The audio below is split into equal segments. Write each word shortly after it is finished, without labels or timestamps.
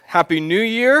Happy New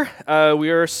Year. We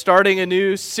are starting a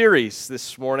new series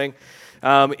this morning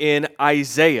in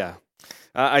Isaiah.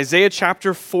 Isaiah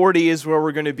chapter 40 is where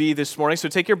we're going to be this morning. So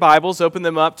take your Bibles, open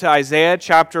them up to Isaiah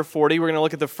chapter 40. We're going to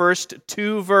look at the first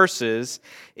two verses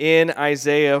in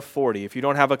Isaiah 40. If you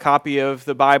don't have a copy of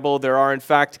the Bible, there are in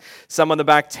fact some on the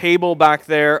back table back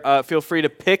there. Feel free to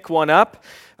pick one up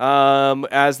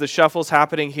as the shuffle's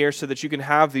happening here so that you can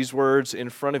have these words in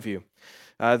front of you.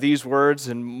 These words,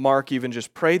 and Mark even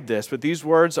just prayed this, but these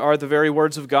words are the very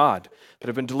words of God that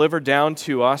have been delivered down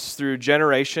to us through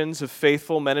generations of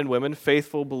faithful men and women,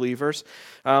 faithful believers,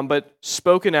 but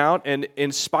spoken out and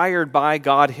inspired by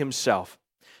God Himself.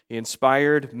 He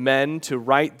inspired men to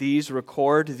write these,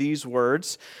 record these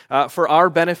words for our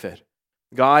benefit.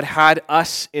 God had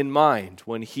us in mind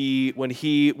when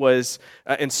He was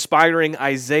inspiring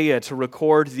Isaiah to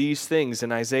record these things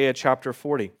in Isaiah chapter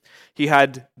 40. He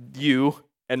had you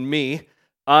and me,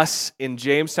 us in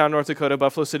Jamestown, North Dakota,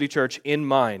 Buffalo City Church in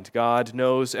mind. God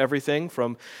knows everything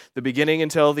from the beginning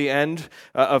until the end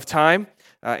of time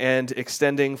and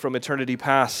extending from eternity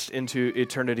past into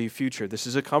eternity future. This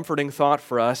is a comforting thought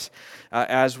for us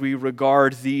as we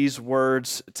regard these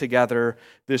words together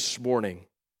this morning.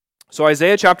 So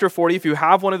Isaiah chapter 40, if you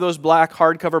have one of those black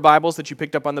hardcover Bibles that you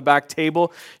picked up on the back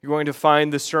table, you're going to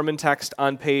find the sermon text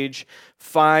on page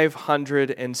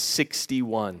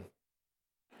 561.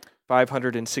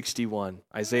 561,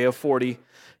 Isaiah 40,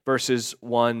 verses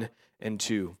 1 and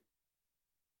 2.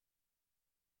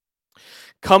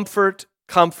 Comfort,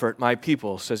 comfort my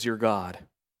people, says your God.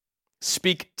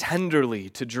 Speak tenderly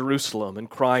to Jerusalem and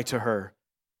cry to her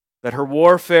that her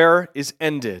warfare is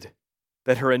ended,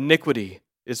 that her iniquity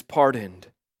is pardoned,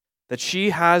 that she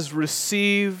has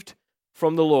received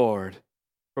from the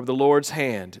Lord's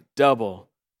hand, double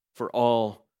for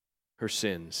all her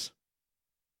sins.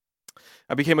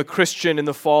 I became a Christian in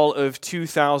the fall of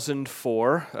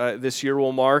 2004. This year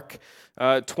will mark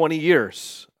 20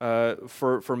 years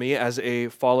for me as a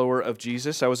follower of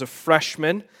Jesus. I was a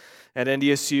freshman at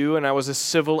NDSU, and I was a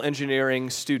civil engineering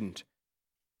student.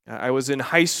 I was in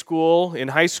high school. In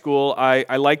high school,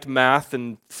 I liked math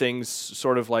and things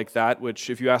sort of like that, which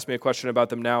if you ask me a question about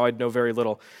them now, I'd know very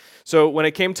little. So when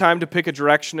it came time to pick a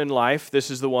direction in life, this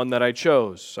is the one that I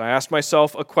chose. I asked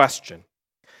myself a question.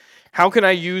 How can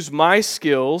I use my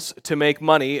skills to make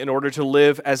money in order to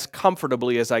live as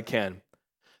comfortably as I can?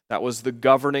 That was the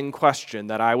governing question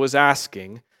that I was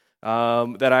asking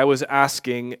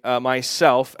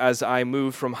myself as I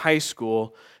moved from high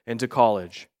school into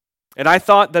college. And I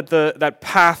thought that the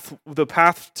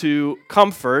path to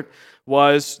comfort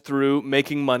was through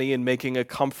making money and making a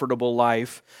comfortable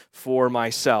life for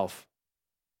myself.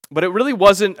 But it really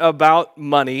wasn't about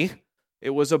money.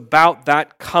 It was about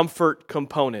that comfort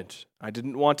component. I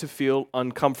didn't want to feel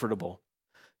uncomfortable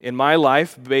in my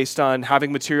life based on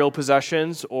having material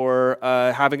possessions or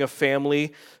having a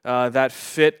family that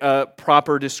fit a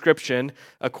proper description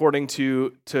according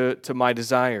to my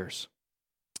desires.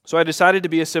 So I decided to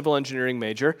be a civil engineering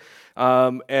major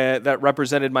that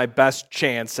represented my best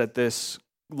chance at this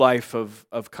life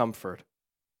of comfort.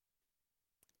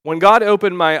 When God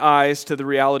opened my eyes to the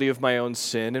reality of my own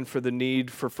sin and for the need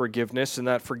for forgiveness, and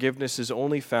that forgiveness is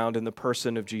only found in the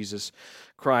person of Jesus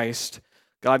Christ,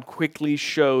 God quickly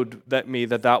showed me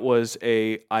that was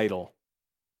an idol.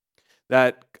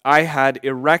 That I had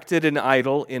erected an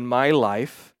idol in my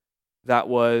life that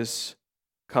was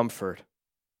comfort.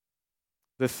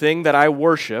 The thing that I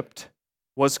worshiped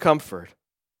was comfort.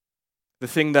 The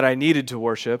thing that I needed to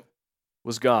worship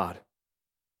was God.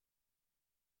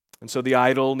 And so the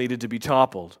idol needed to be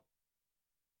toppled.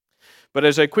 But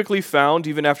as I quickly found,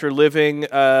 even after living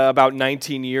about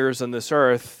 19 years on this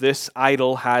earth, this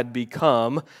idol had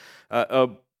become a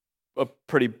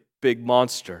pretty big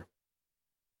monster.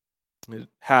 It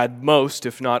had most,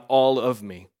 if not all, of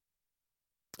me.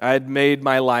 I had made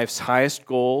my life's highest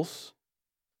goals,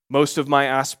 most of my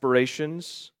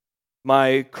aspirations,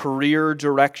 my career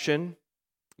direction,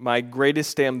 my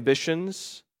greatest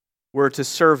ambitions were to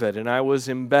serve it, and I was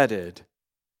embedded.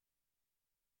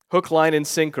 Hook, line, and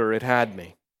sinker, it had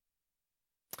me.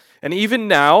 And even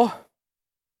now,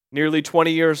 nearly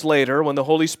 20 years later, when the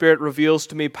Holy Spirit reveals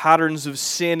to me patterns of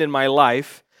sin in my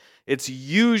life, it's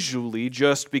usually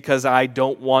just because I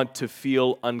don't want to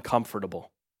feel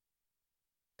uncomfortable.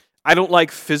 I don't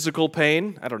like physical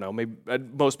pain. I don't know, maybe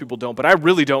most people don't, but I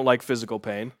really don't like physical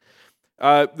pain.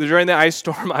 During the ice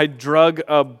storm, I drug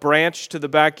a branch to the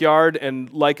backyard,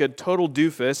 and like a total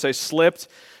doofus, I slipped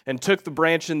and took the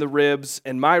branch in the ribs,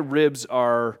 and my ribs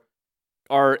I'm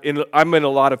in a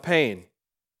lot of pain.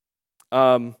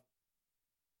 And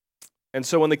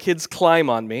so when the kids climb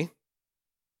on me,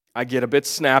 I get a bit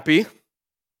snappy.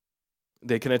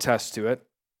 They can attest to it.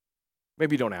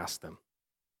 Maybe don't ask them.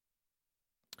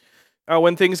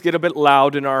 When things get a bit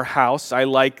loud in our house, I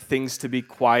like things to be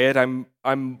quiet. I'm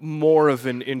more of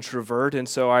an introvert, and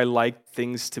so I like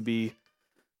things to be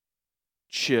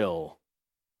chill.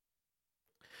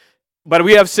 But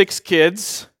we have 6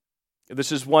 kids.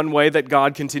 This is one way that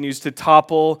God continues to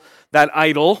topple that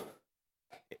idol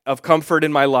of comfort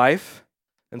in my life.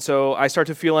 And so I start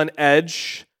to feel on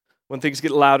edge when things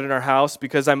get loud in our house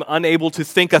because I'm unable to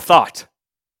think a thought.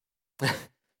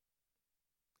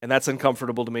 And that's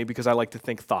uncomfortable to me because I like to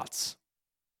think thoughts.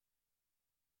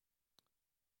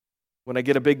 When I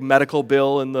get a big medical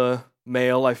bill in the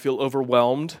mail, I feel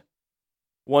overwhelmed,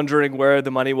 wondering where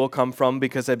the money will come from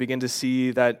because I begin to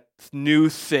see that new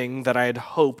thing that I had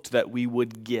hoped that we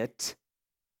would get,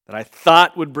 that I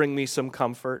thought would bring me some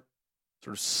comfort,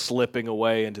 sort of slipping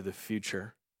away into the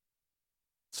future.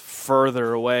 It's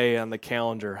further away on the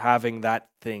calendar, having that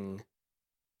thing.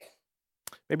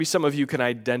 Maybe some of you can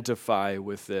identify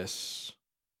with this.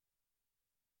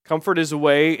 Comfort is a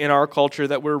way in our culture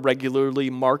that we're regularly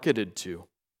marketed to.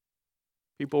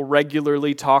 People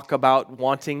regularly talk about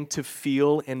wanting to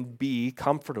feel and be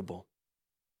comfortable.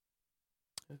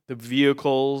 The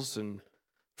vehicles and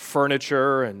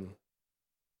furniture and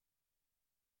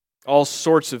all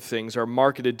sorts of things are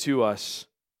marketed to us,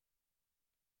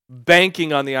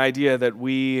 banking on the idea that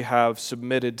we have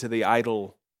submitted to the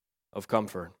idol of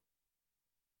comfort.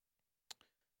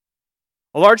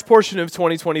 A large portion of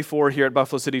 2024 here at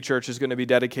Buffalo City Church is going to be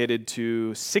dedicated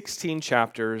to 16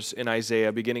 chapters in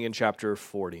Isaiah, beginning in chapter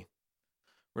 40.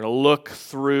 We're going to look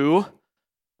through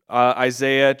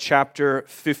Isaiah chapter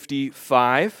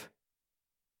 55.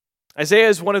 Isaiah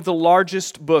is one of the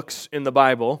largest books in the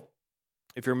Bible.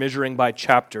 If you're measuring by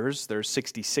chapters, there's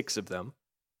 66 of them.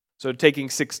 So taking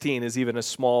 16 is even a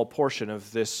small portion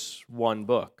of this one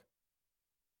book.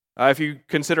 If you're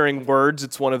considering words,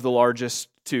 it's one of the largest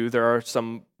too. There are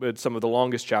some of the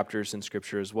longest chapters in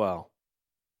Scripture as well.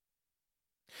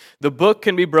 The book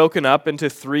can be broken up into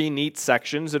 3 neat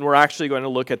sections, and we're actually going to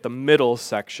look at the middle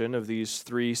section of these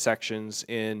 3 sections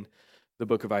in the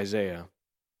book of Isaiah.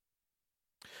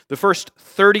 The first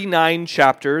 39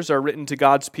 chapters are written to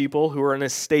God's people who are in a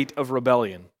state of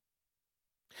rebellion.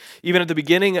 Even at the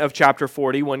beginning of chapter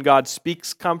 40, when God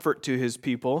speaks comfort to his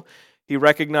people, he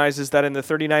recognizes that in the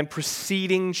 39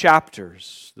 preceding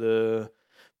chapters, the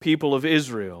people of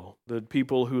Israel, the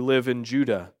people who live in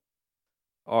Judah,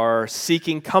 are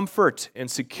seeking comfort and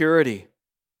security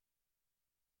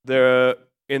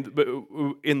in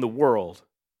the world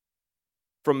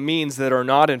from means that are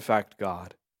not in fact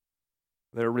God.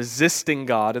 They're resisting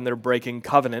God and they're breaking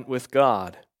covenant with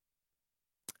God.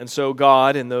 And so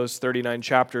God, in those 39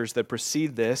 chapters that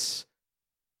precede this,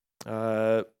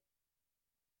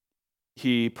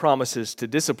 he promises to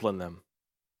discipline them.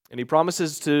 And he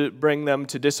promises to bring them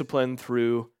to discipline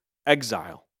through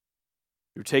exile.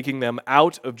 Through taking them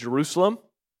out of Jerusalem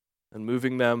and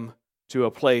moving them to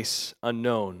a place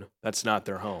unknown that's not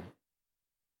their home.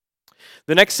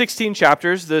 The next 16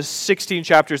 chapters, the 16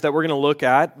 chapters that we're going to look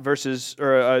at,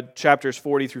 chapters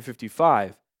 40 through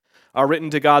 55, are written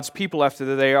to God's people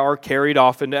after they are carried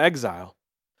off into exile.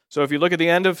 So if you look at the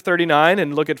end of 39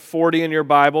 and look at 40 in your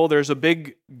Bible, there's a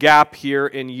big gap here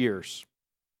in years.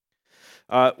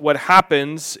 What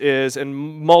happens is, in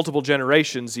multiple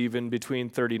generations even between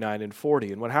 39 and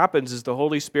 40, and what happens is the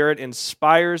Holy Spirit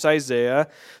inspires Isaiah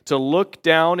to look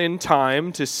down in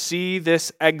time to see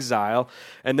this exile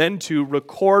and then to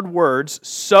record words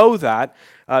so that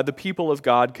the people of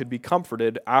God could be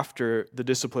comforted after the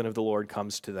discipline of the Lord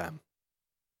comes to them.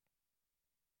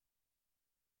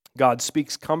 God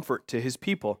speaks comfort to his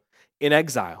people in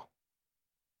exile.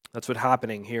 That's what's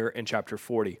happening here in chapter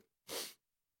 40.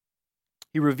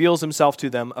 He reveals himself to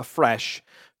them afresh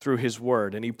through his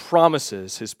word, and he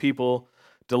promises his people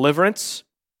deliverance,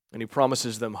 and he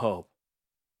promises them hope.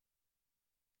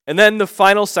 And then the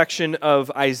final section of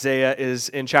Isaiah is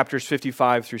in chapters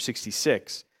 55 through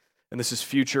 66, and this is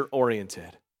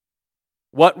future-oriented.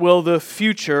 What will the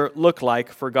future look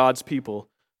like for God's people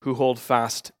who hold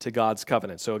fast to God's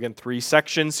covenant? So again, 3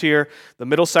 sections here. The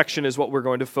middle section is what we're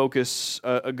going to focus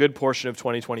a good portion of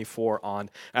 2024 on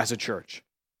as a church.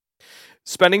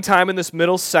 Spending time in this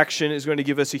middle section is going to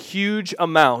give us a huge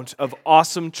amount of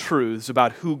awesome truths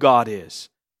about who God is.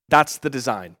 That's the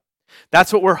design.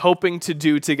 That's what we're hoping to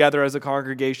do together as a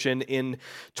congregation in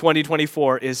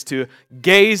 2024, is to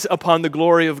gaze upon the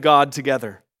glory of God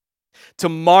together, to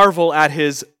marvel at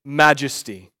his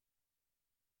majesty.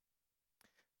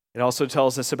 It also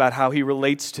tells us about how he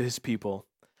relates to his people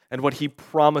and what he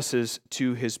promises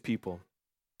to his people.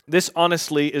 This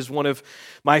honestly is one of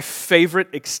my favorite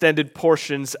extended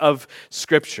portions of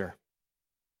Scripture.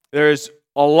 There's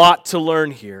a lot to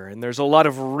learn here, and there's a lot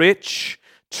of rich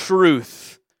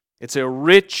truth. It's a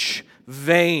rich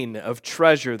vein of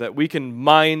treasure that we can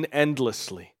mine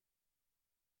endlessly.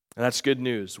 And that's good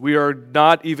news. We are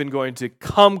not even going to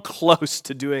come close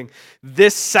to doing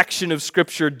this section of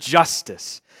Scripture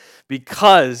justice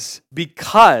because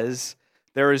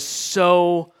there is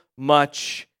so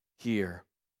much here.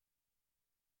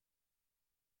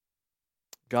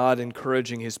 God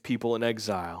encouraging His people in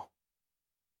exile.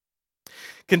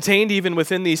 Contained even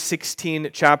within these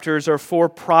 16 chapters are 4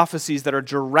 prophecies that are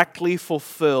directly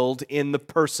fulfilled in the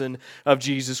person of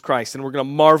Jesus Christ. And we're going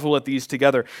to marvel at these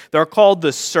together. They're called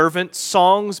the servant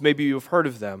songs. Maybe you've heard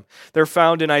of them. They're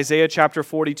found in Isaiah chapter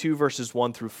 42, verses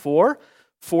 1 through 4,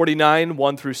 49,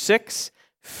 1 through 6,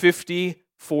 50,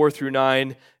 4 through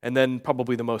 9, and then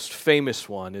probably the most famous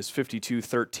one is 52,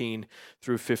 13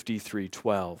 through 53,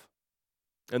 12.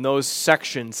 And those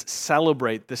sections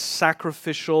celebrate the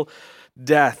sacrificial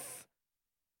death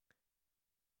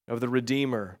of the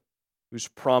Redeemer who's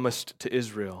promised to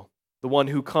Israel, the one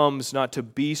who comes not to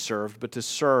be served, but to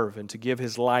serve and to give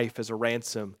his life as a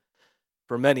ransom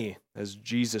for many, as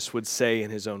Jesus would say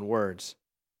in his own words.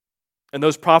 And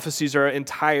those prophecies are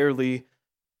entirely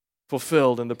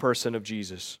fulfilled in the person of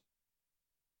Jesus.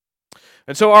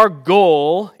 And so our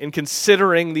goal in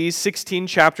considering these 16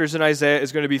 chapters in Isaiah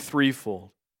is going to be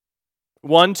threefold.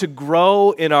 One, to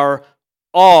grow in our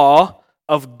awe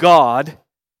of God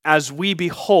as we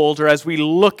behold or as we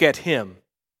look at Him.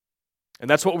 And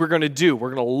that's what we're going to do.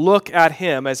 We're going to look at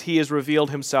Him as He has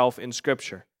revealed Himself in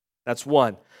Scripture. That's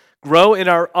one. Grow in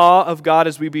our awe of God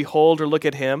as we behold or look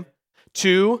at Him.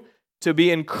 2, to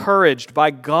be encouraged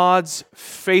by God's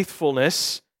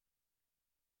faithfulness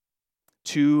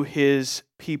to His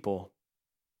people,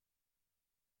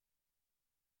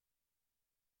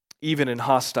 even in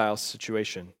hostile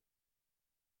situation.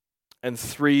 And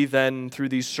 3, then, through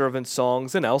these servant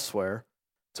songs and elsewhere,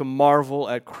 to marvel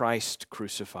at Christ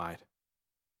crucified.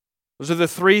 Those are the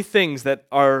 3 things that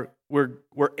we're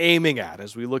aiming at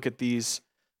as we look at these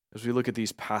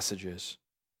passages.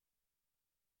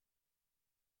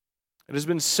 It has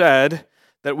been said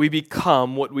that we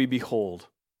become what we behold.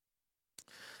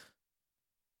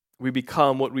 We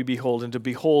become what we behold, and to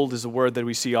behold is a word that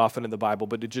we see often in the Bible,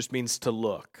 but it just means to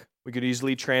look. We could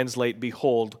easily translate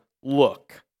behold,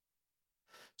 look.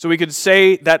 So we could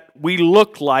say that we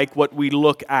look like what we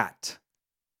look at.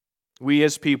 We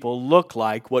as people look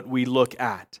like what we look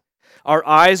at. Our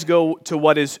eyes go to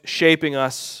what is shaping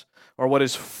us or what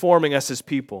is forming us as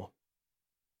people.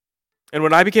 And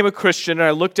when I became a Christian and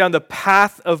I looked down the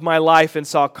path of my life and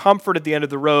saw comfort at the end of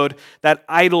the road, that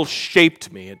idol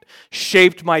shaped me. It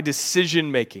shaped my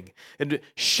decision making. It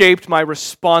shaped my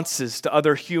responses to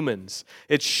other humans.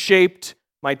 It shaped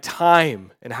my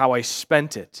time and how I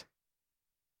spent it.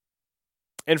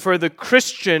 And for the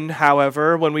Christian,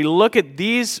 however, when we look at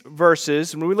these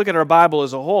verses, and when we look at our Bible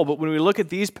as a whole, but when we look at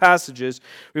these passages,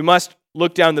 we must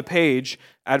look down the page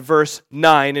at verse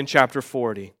 9 in chapter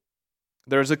 40.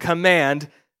 There's a command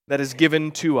that is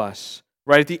given to us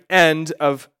right at the end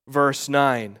of verse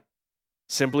 9.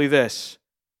 Simply this: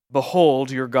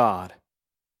 behold your God.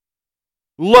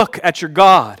 Look at your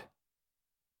God.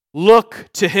 Look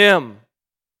to Him.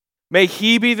 May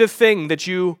He be the thing that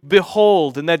you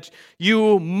behold and that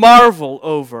you marvel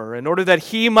over in order that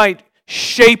He might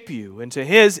shape you into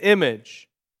His image.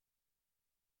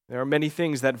 There are many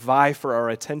things that vie for our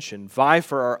attention, vie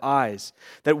for our eyes,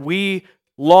 that we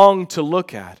long to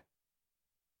look at.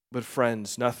 But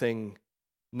friends, nothing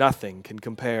can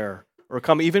compare or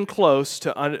come even close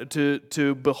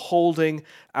to beholding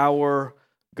our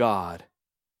God.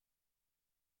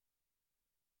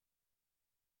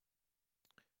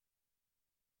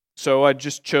 So I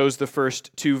just chose the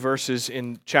first 2 verses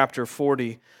in chapter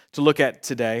 40 to look at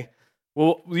today.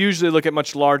 We'll usually look at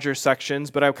much larger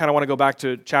sections, but I kind of want to go back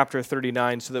to chapter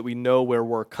 39 so that we know where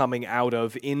we're coming out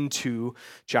of into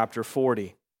chapter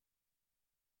 40.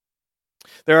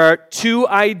 There are 2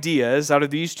 ideas out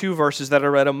of these 2 verses that I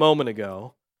read a moment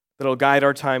ago that will guide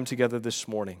our time together this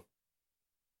morning.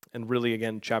 And really,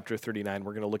 again, chapter 39,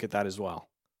 we're going to look at that as well.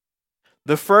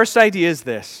 The first idea is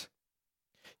this: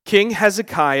 King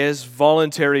Hezekiah's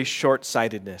voluntary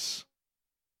short-sightedness.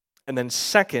 And then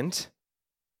second,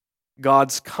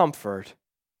 God's comfort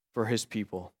for His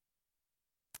people.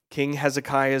 King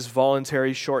Hezekiah's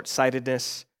voluntary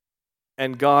short-sightedness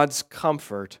and God's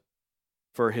comfort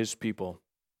for His people.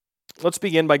 Let's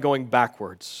begin by going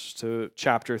backwards to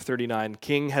chapter 39,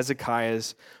 King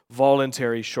Hezekiah's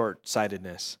voluntary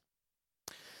short-sightedness.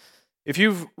 If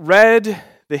you've read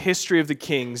the history of the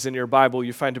kings in your Bible,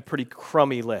 you find a pretty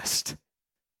crummy list.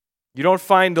 You don't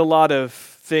find a lot of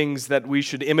things that we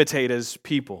should imitate as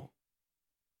people.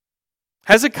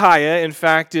 Hezekiah, in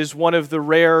fact, is one of the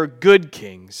rare good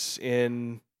kings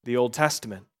in the Old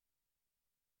Testament.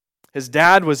 His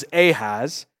dad was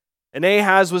Ahaz, and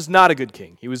Ahaz was not a good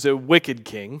king. He was a wicked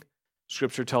king.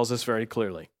 Scripture tells us very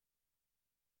clearly.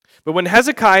 But when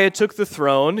Hezekiah took the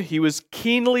throne, he was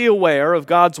keenly aware of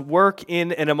God's work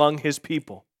in and among his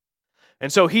people.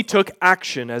 And so he took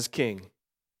action as king.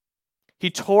 He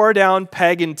tore down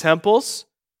pagan temples.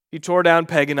 He tore down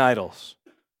pagan idols.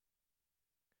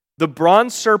 The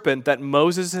bronze serpent that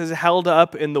Moses has held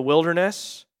up in the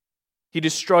wilderness, he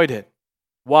destroyed it.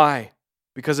 Why?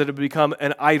 Because it had become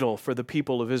an idol for the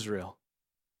people of Israel.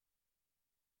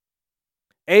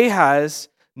 Ahaz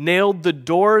nailed the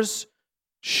doors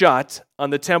shut on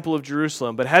the temple of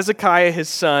Jerusalem, but Hezekiah, his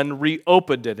son,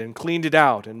 reopened it and cleaned it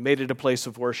out and made it a place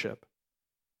of worship.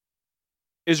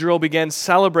 Israel began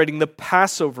celebrating the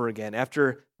Passover again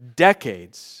after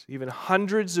decades, even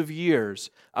hundreds of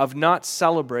years of not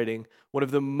celebrating one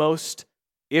of the most,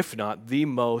 if not the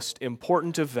most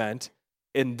important event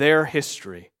in their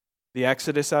history, the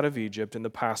Exodus out of Egypt and the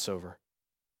Passover.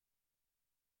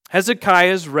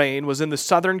 Hezekiah's reign was in the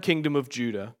southern kingdom of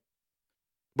Judah,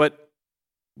 but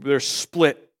they're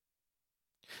split.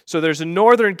 So there's a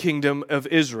northern kingdom of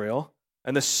Israel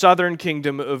and the southern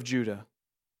kingdom of Judah.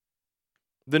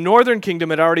 The northern kingdom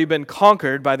had already been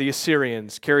conquered by the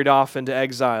Assyrians, carried off into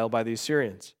exile by the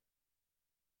Assyrians.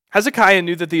 Hezekiah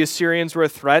knew that the Assyrians were a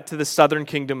threat to the southern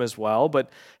kingdom as well, but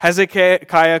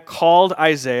Hezekiah called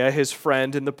Isaiah, his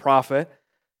friend and the prophet.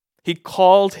 He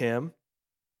called him,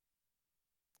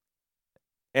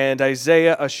 and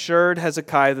Isaiah assured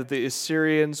Hezekiah that the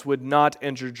Assyrians would not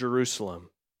enter Jerusalem.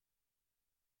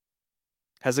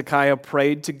 Hezekiah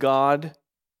prayed to God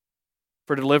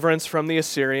for deliverance from the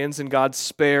Assyrians, and God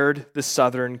spared the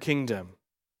southern kingdom.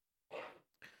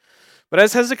 But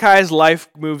as Hezekiah's life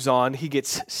moves on, he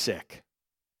gets sick.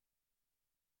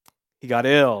 He got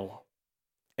ill.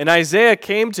 And Isaiah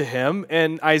came to him,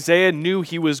 and Isaiah knew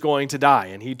he was going to die,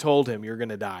 and he told him, "You're going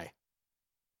to die."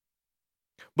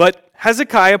 But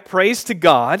Hezekiah prays to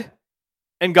God,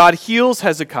 and God heals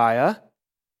Hezekiah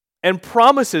and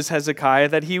promises Hezekiah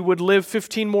that he would live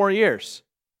 15 more years.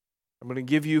 I'm going to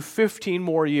give you 15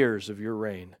 more years of your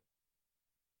reign.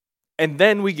 And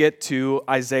then we get to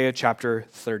Isaiah chapter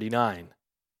 39.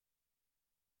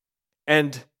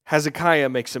 And Hezekiah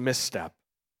makes a misstep.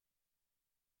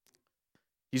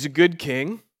 He's a good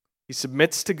king. He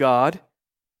submits to God,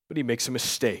 but he makes a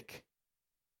mistake.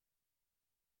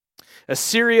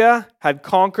 Assyria had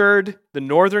conquered the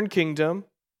northern kingdom.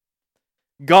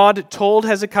 God told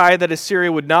Hezekiah that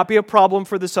Assyria would not be a problem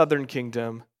for the southern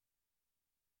kingdom,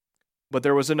 but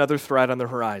there was another threat on the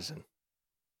horizon,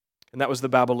 and that was the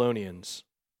Babylonians.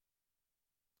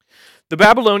 The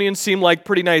Babylonians seem like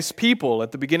pretty nice people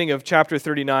at the beginning of chapter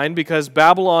 39 because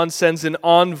Babylon sends an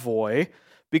envoy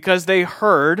because they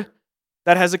heard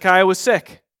that Hezekiah was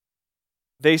sick.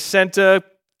 They sent a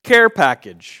care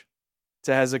package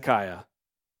to Hezekiah.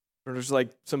 Or there's like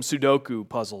some Sudoku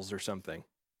puzzles or something.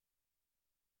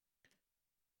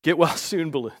 Get well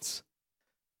soon balloons.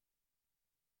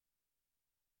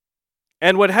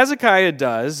 And what Hezekiah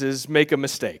does is make a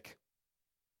mistake.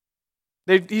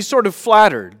 He's sort of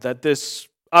flattered that this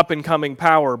up-and-coming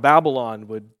power, Babylon,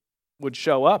 would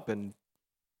show up and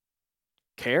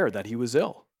care that he was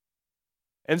ill.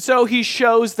 And so he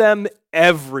shows them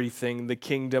everything the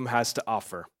kingdom has to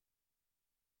offer.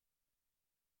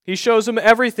 He shows them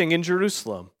everything in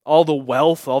Jerusalem, all the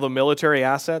wealth, all the military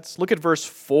assets. Look at verse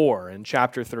 4 in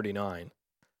chapter 39.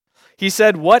 He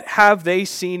said, "What have they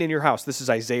seen in your house?" This is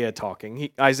Isaiah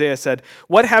talking. Isaiah said,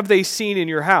 "What have they seen in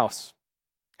your house?"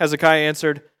 Hezekiah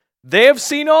answered, "They have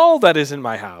seen all that is in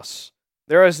my house.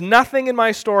 There is nothing in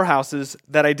my storehouses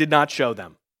that I did not show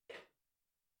them."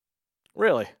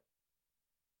 Really?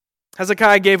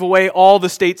 Hezekiah gave away all the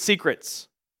state secrets.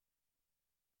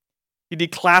 He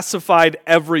declassified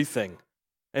everything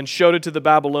and showed it to the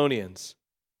Babylonians.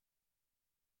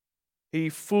 He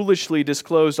foolishly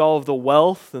disclosed all of the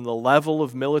wealth and the level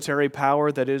of military power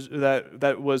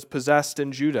that was possessed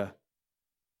in Judah.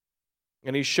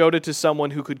 And he showed it to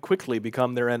someone who could quickly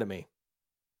become their enemy.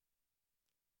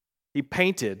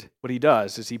 What he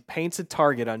does is he paints a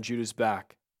target on Judah's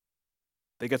back.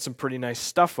 They got some pretty nice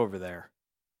stuff over there.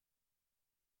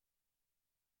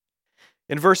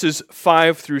 In verses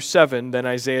 5 through 7, then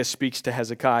Isaiah speaks to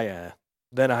Hezekiah.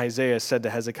 Then Isaiah said to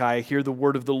Hezekiah, "Hear the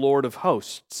word of the Lord of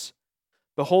hosts.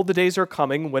 Behold, the days are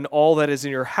coming when all that is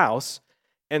in your house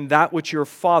and that which your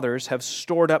fathers have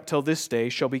stored up till this day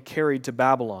shall be carried to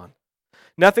Babylon.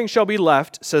 Nothing shall be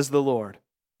left, says the Lord.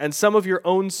 And some of your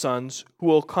own sons who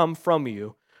will come from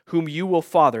you, whom you will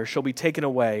father, shall be taken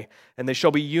away, and they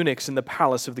shall be eunuchs in the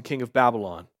palace of the king of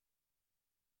Babylon.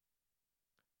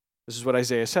 This is what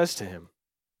Isaiah says to him.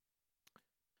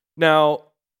 Now,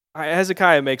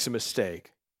 Hezekiah makes a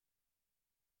mistake.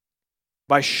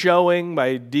 By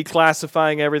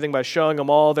declassifying everything, by showing them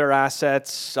all their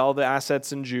assets, all the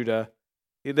assets in Judah,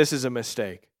 this is a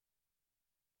mistake.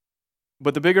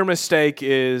 But the bigger mistake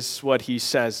is what he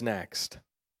says next.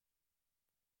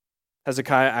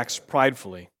 Hezekiah acts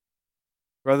pridefully.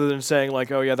 Rather than saying like,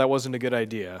 oh yeah, that wasn't a good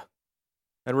idea,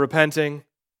 and repenting,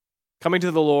 coming to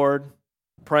the Lord,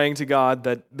 praying to God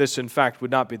that this in fact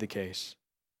would not be the case.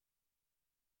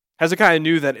 Hezekiah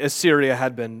knew that Assyria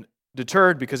had been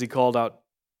deterred because he called out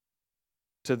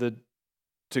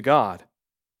to God.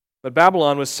 But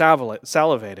Babylon was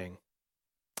salivating.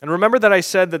 And remember that I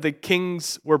said that the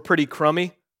kings were pretty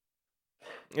crummy?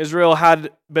 Israel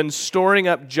had been storing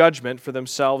up judgment for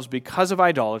themselves because of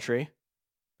idolatry,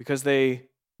 because they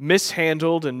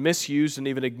mishandled and misused and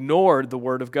even ignored the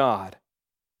word of God.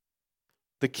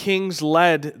 The kings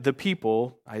led the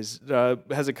people,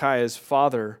 Hezekiah's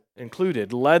father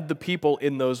included, led the people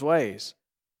in those ways.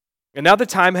 And now the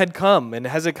time had come, and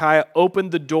Hezekiah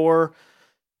opened the door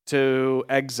to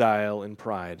exile and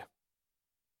pride.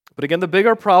 But again, the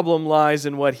bigger problem lies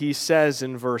in what he says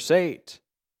in verse 8.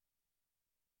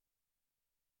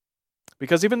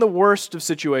 Because even the worst of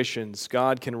situations,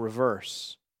 God can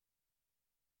reverse.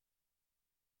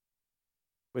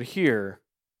 But here,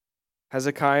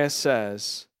 Hezekiah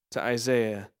says to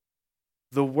Isaiah,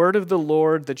 "The word of the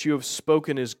Lord that you have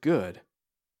spoken is good,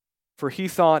 for he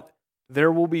thought, there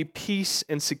will be peace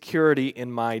and security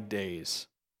in my days."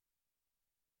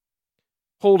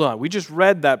 Hold on, we just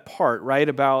read that part, right,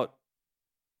 about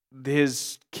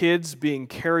his kids being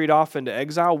carried off into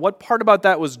exile. What part about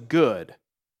that was good?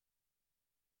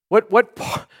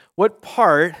 What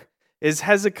part is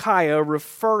Hezekiah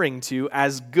referring to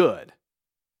as good?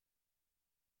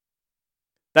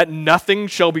 That nothing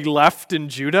shall be left in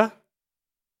Judah?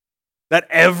 That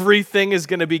everything is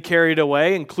going to be carried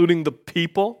away, including the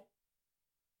people?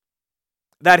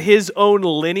 That his own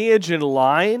lineage and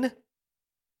line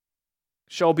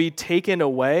shall be taken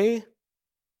away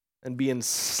and be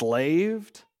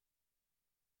enslaved?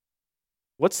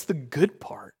 What's the good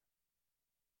part?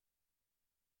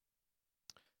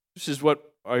 This is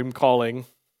what I'm calling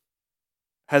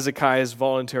Hezekiah's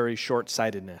voluntary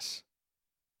short-sightedness.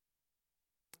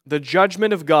 The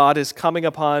judgment of God is coming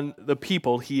upon the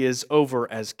people he is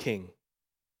over as king.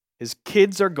 His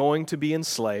kids are going to be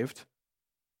enslaved.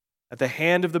 At the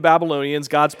hand of the Babylonians,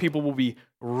 God's people will be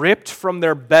ripped from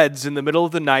their beds in the middle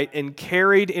of the night and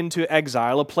carried into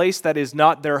exile, a place that is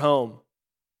not their home.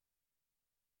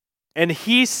 And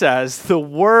he says, the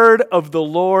word of the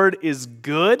Lord is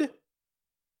good.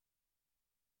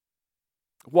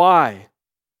 Why?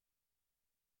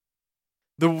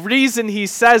 The reason he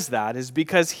says that is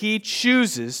because he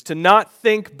chooses to not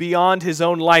think beyond his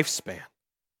own lifespan.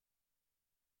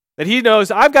 That he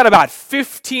knows, I've got about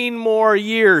 15 more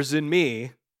years in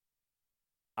me.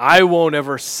 I won't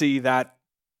ever see that.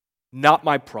 Not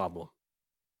my problem.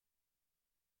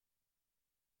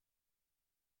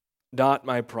 Not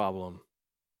my problem.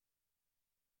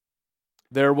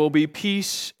 There will be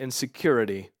peace and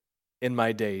security in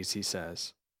my days, he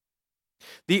says.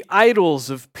 The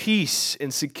idols of peace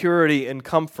and security and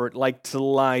comfort like to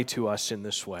lie to us in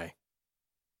this way.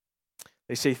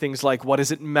 They say things like, what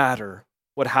does it matter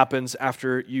what happens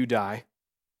after you die?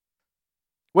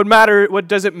 What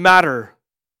does it matter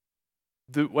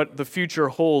what the future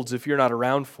holds if you're not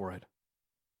around for it?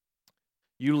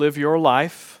 You live your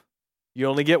life. You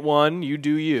only get one. You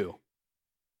do you.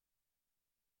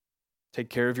 Take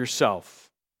care of yourself.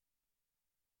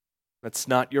 That's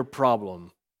not your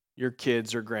problem. Your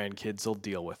kids or grandkids will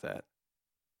deal with it.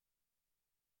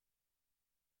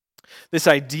 This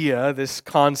idea, this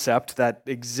concept that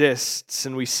exists,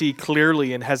 and we see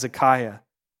clearly in Hezekiah,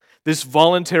 this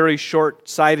voluntary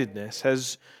short-sightedness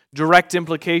has direct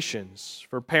implications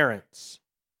for parents,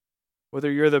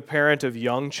 whether you're the parent of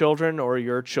young children or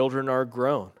your children are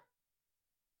grown.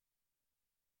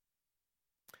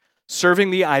 Serving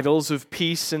the idols of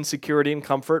peace and security and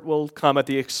comfort will come at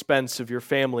the expense of your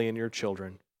family and your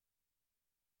children.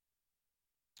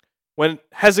 When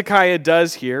Hezekiah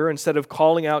does here, instead of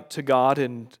calling out to God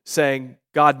and saying,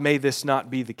 God, may this not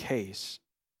be the case,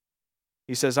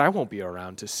 he says, I won't be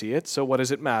around to see it, so what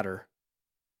does it matter?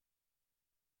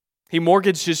 He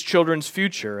mortgaged his children's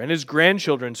future and his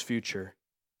grandchildren's future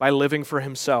by living for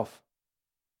himself.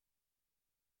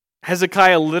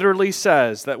 Hezekiah literally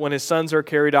says that when his sons are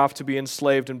carried off to be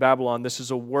enslaved in Babylon, this is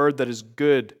a word that is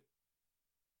good.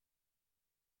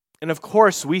 And of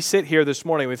course, we sit here this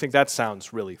morning, we think that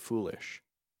sounds really foolish.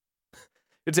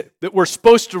 That we're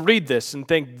supposed to read this and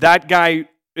think that guy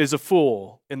is a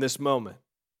fool in this moment.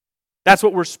 That's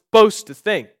what we're supposed to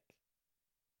think.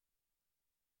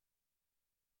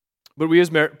 But we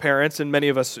as parents, and many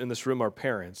of us in this room are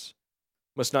parents,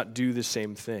 must not do the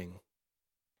same thing.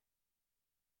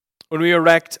 When we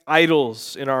erect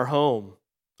idols in our home,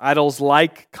 idols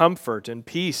like comfort and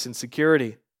peace and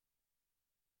security,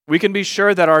 we can be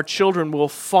sure that our children will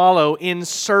follow in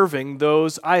serving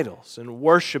those idols and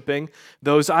worshiping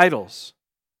those idols.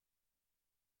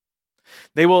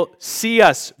 They will see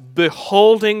us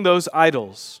beholding those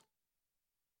idols,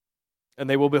 and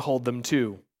they will behold them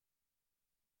too.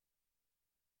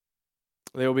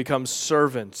 They will become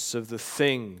servants of the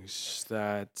things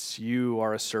that you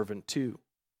are a servant to.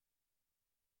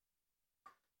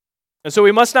 And so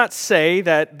we must not say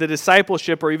that the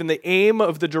discipleship or even the aim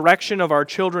of the direction of our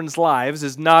children's lives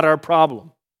is not our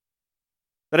problem.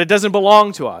 That it doesn't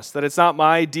belong to us, that it's not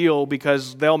my deal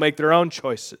because they'll make their own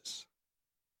choices.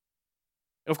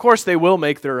 Of course, they will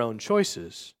make their own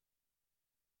choices.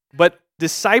 But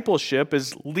discipleship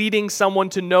is leading someone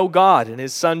to know God and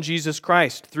His Son Jesus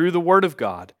Christ through the Word of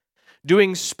God,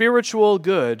 doing spiritual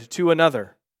good to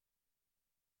another.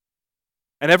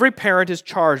 And every parent is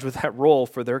charged with that role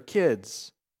for their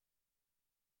kids.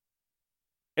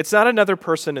 It's not another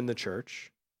person in the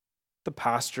church, the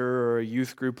pastor or a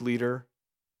youth group leader.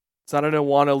 It's not an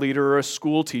Awana leader or a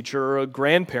school teacher or a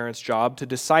grandparent's job to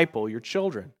disciple your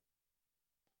children.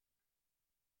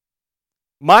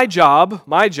 My job,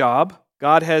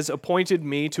 God has appointed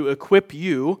me to equip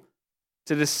you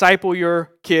to disciple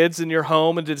your kids in your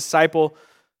home and to disciple,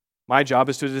 my job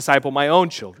is to disciple my own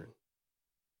children.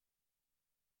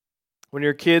 When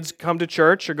your kids come to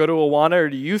church or go to Awana or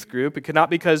to youth group, it cannot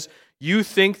because you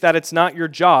think that it's not your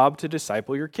job to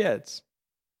disciple your kids.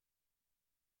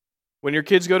 When your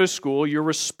kids go to school, you're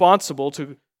responsible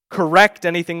to correct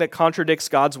anything that contradicts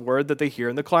God's word that they hear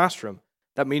in the classroom.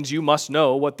 That means you must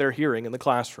know what they're hearing in the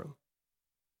classroom.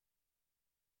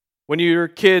 When your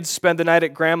kids spend the night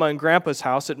at Grandma and Grandpa's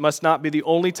house, it must not be the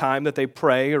only time that they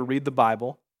pray or read the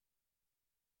Bible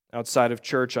outside of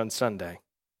church on Sunday.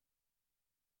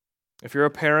 If you're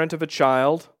a parent of a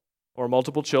child or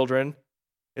multiple children,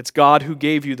 it's God who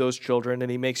gave you those children, and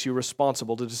He makes you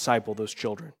responsible to disciple those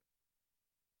children.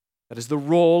 That is the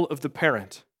role of the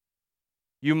parent.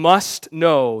 You must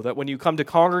know that when you come to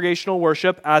congregational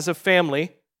worship as a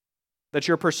family, that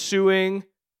you're pursuing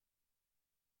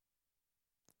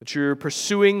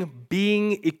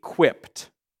being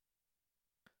equipped.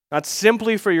 Not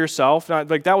simply for yourself, not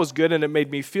like that was good and it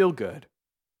made me feel good.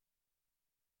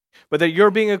 But that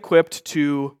you're being equipped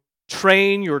to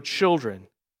train your children,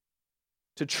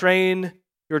 to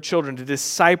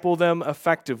disciple them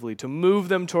effectively, to move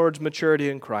them towards maturity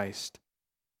in Christ.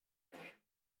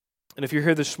 And if you're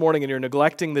here this morning and you're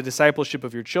neglecting the discipleship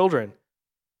of your children,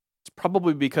 it's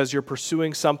probably because you're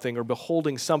pursuing something or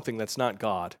beholding something that's not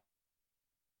God.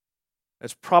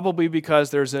 It's probably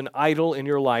because there's an idol in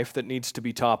your life that needs to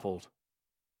be toppled.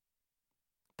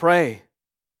 Pray.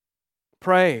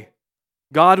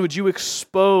 God, would you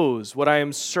expose what I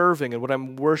am serving and what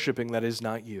I'm worshiping that is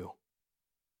not you?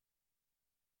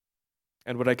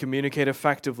 And would I communicate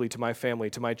effectively to my family,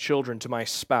 to my children, to my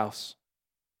spouse,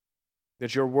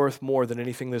 that you're worth more than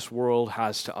anything this world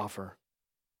has to offer?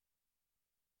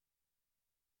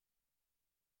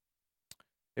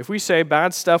 If we say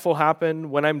bad stuff will happen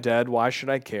when I'm dead, why should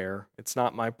I care? It's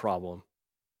not my problem.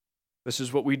 This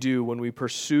is what we do when we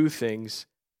pursue things: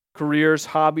 careers,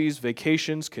 hobbies,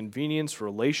 vacations, convenience,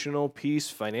 relational peace,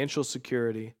 financial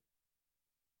security,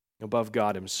 above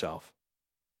God Himself.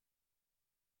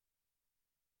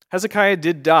 Hezekiah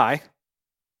did die.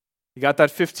 He got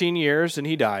that 15 years and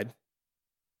he died.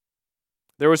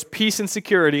 There was peace and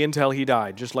security until he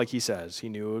died, just like he says. He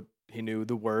knew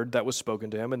the word that was spoken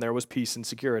to him, and there was peace and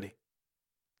security.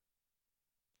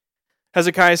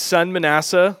 Hezekiah's son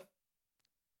Manasseh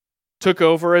took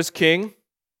over as king.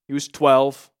 He was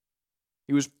 12.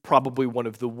 He was probably one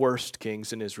of the worst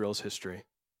kings in Israel's history.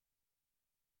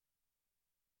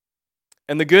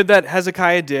 And the good that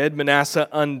Hezekiah did, Manasseh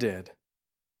undid.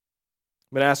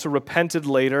 Manasseh repented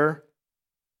later,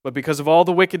 but because of all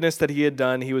the wickedness that he had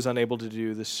done, he was unable to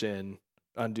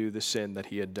undo the sin that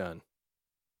he had done.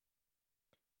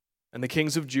 And the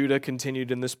kings of Judah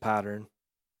continued in this pattern,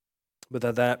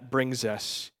 but that brings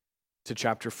us to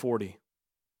chapter 40.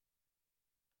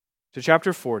 To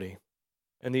chapter 40,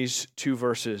 and these two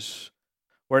verses,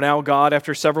 where now God,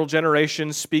 after several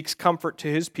generations, speaks comfort to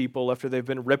his people after they've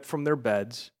been ripped from their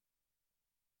beds,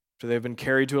 after they've been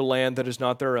carried to a land that is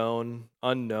not their own,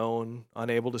 unknown,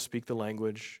 unable to speak the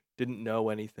language, didn't know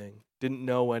anything, didn't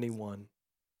know anyone.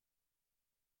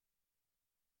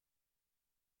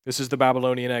 This is the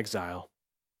Babylonian exile.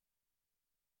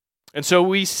 And so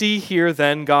we see here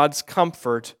then God's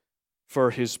comfort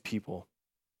for his people.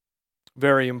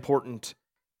 Very important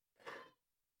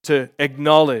to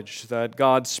acknowledge that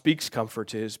God speaks comfort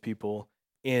to his people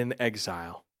in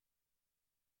exile.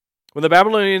 When the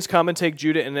Babylonians come and take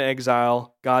Judah in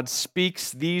exile, God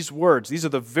speaks these words. These are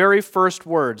the very first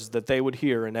words that they would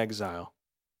hear in exile.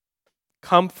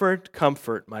 Comfort,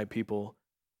 comfort, my people,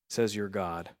 says your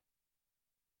God.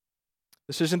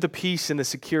 This isn't the peace and the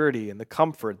security and the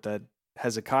comfort that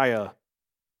Hezekiah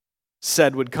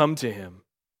said would come to him,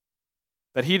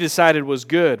 that he decided was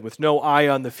good with no eye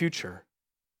on the future.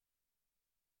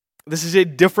 This is a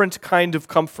different kind of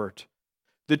comfort,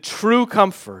 the true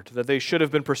comfort that they should have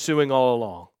been pursuing all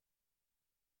along.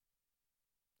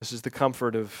 This is the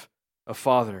comfort of a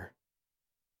father.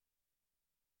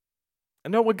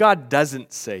 And note what God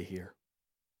doesn't say here.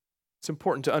 It's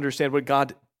important to understand what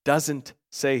God doesn't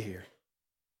say here.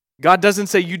 God doesn't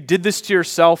say, you did this to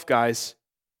yourself, guys.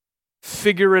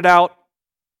 Figure it out.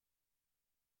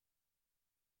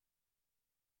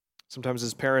 Sometimes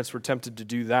as parents, we're tempted to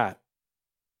do that.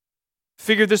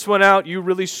 Figure this one out. You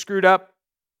really screwed up.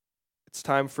 It's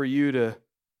time for you to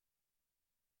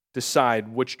decide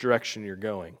which direction you're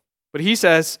going. But he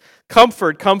says,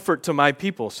 comfort, comfort to my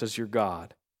people, says your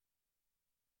God.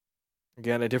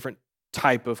 Again, a different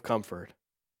type of comfort.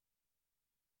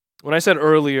 When I said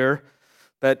earlier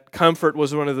that comfort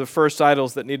was one of the first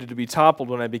idols that needed to be toppled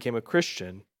when I became a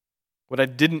Christian, what I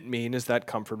didn't mean is that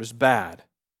comfort was bad.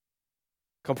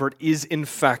 Comfort is, in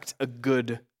fact, a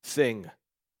good thing.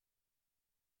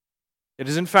 It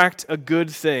is, in fact, a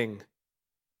good thing.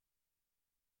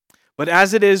 But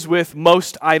as it is with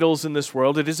most idols in this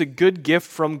world, it is a good gift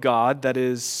from God that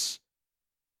is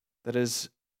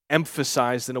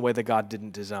emphasized in a way that God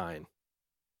didn't design.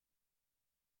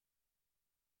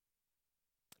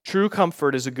 True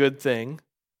comfort is a good thing,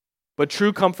 but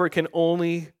true comfort can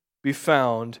only be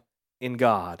found in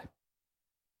God.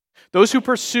 Those who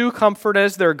pursue comfort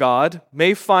as their God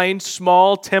may find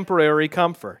small temporary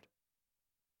comfort.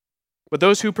 But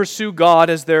those who pursue God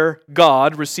as their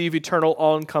God receive eternal,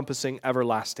 all-encompassing,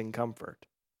 everlasting comfort.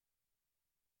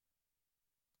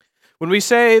 When we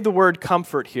say the word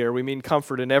comfort here, we mean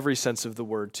comfort in every sense of the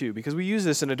word too, because we use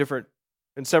this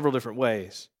in several different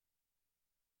ways.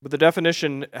 But the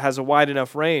definition has a wide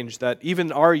enough range that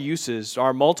even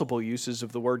our multiple uses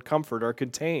of the word comfort are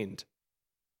contained.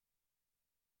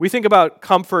 We think about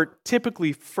comfort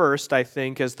typically first, I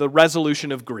think, as the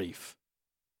resolution of grief.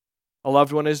 A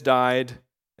loved one has died,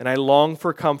 and I long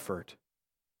for comfort.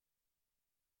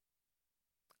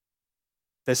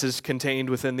 This is contained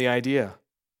within the idea.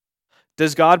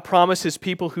 Does God promise his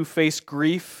people who face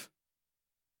grief?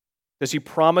 Does he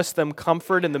promise them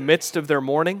comfort in the midst of their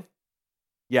mourning?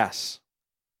 Yes.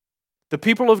 The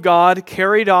people of God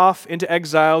carried off into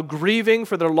exile, grieving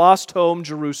for their lost home,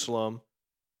 Jerusalem,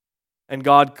 and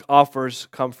God offers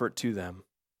comfort to them.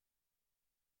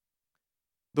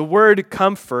 The word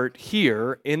comfort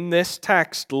here in this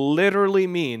text literally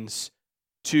means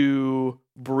to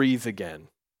breathe again.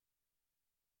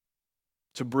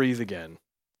 To breathe again.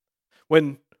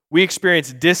 When we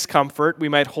experience discomfort, we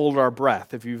might hold our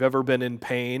breath. If you've ever been in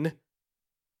pain,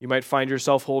 you might find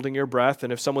yourself holding your breath,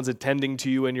 and if someone's attending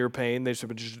to you in your pain, they say,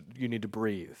 you need to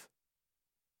breathe.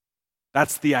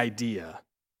 That's the idea.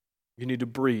 You need to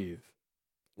breathe.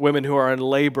 Women who are in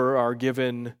labor are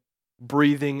given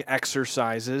breathing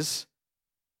exercises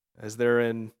as they're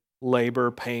in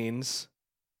labor pains.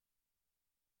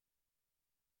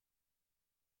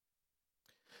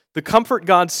 The comfort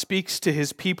God speaks to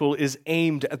his people is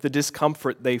aimed at the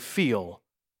discomfort they feel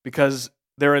because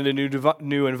they're in a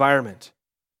new environment,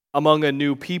 among a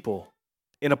new people,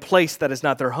 in a place that is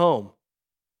not their home.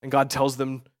 And God tells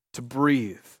them to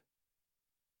breathe.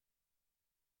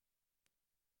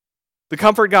 The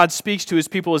comfort God speaks to his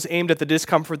people is aimed at the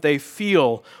discomfort they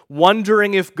feel,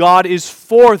 wondering if God is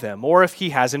for them or if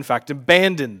he has in fact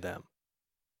abandoned them.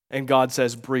 And God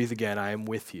says, breathe again, I am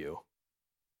with you.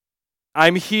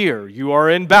 I'm here. You are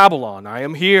in Babylon. I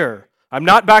am here. I'm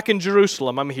not back in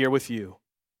Jerusalem. I'm here with you.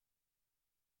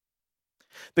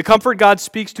 The comfort God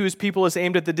speaks to his people is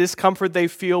aimed at the discomfort they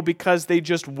feel because they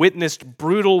just witnessed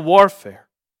brutal warfare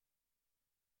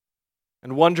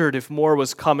and wondered if more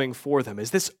was coming for them. Is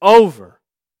this over?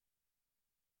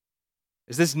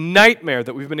 Is this nightmare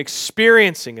that we've been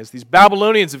experiencing as these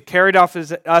Babylonians have carried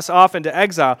us off into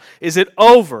exile, is it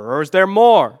over or is there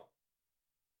more?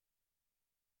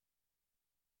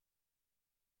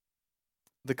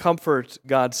 The comfort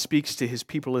God speaks to his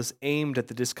people is aimed at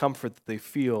the discomfort that they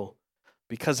feel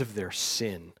because of their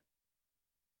sin.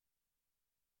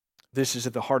 This is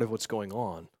at the heart of what's going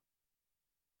on.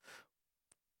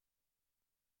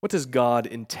 What does God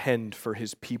intend for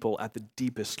his people at the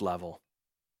deepest level?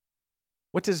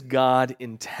 What does God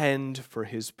intend for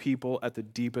his people at the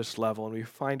deepest level? And we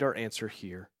find our answer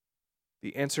here.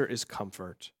 The answer is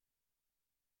comfort.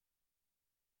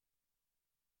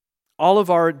 All of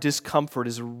our discomfort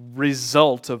is a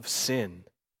result of sin.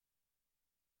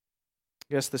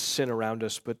 Yes, the sin around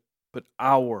us, but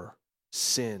our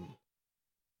sin.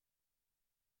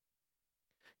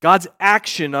 God's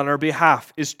action on our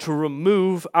behalf is to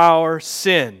remove our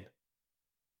sin.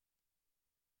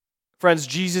 Friends,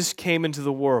 Jesus came into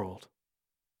the world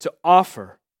to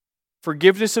offer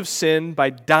forgiveness of sin by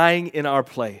dying in our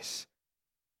place.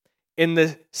 In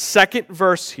the second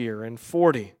verse here, in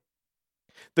 40,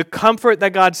 the comfort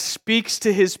that God speaks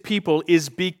to his people is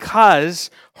because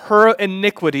her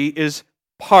iniquity is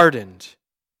pardoned.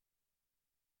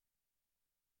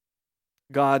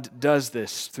 God does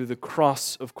this through the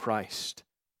cross of Christ.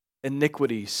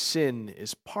 Iniquity, sin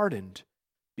is pardoned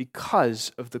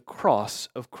because of the cross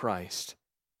of Christ.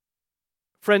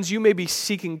 Friends, you may be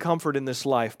seeking comfort in this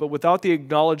life, but without the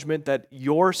acknowledgement that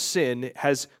your sin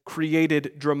has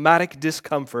created dramatic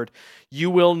discomfort, you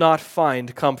will not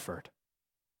find comfort.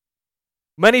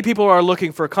 Many people are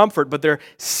looking for comfort, but they're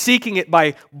seeking it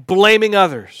by blaming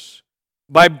others,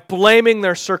 by blaming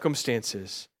their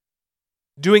circumstances,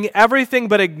 doing everything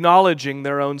but acknowledging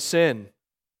their own sin.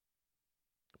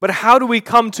 But how do we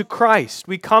come to Christ?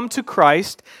 We come to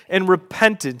Christ in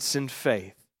repentance and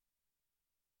faith.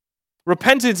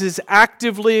 Repentance is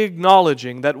actively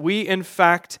acknowledging that we, in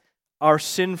fact, are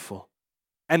sinful,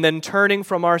 and then turning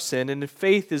from our sin, and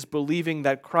faith is believing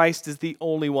that Christ is the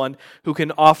only one who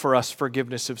can offer us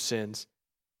forgiveness of sins.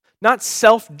 Not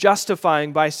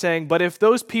self-justifying by saying, but if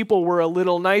those people were a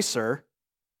little nicer,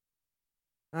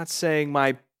 not saying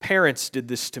my parents did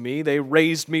this to me, they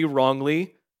raised me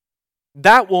wrongly,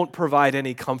 that won't provide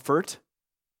any comfort.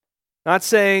 Not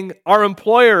saying our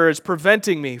employer is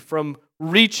preventing me from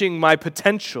reaching my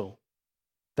potential,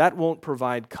 that won't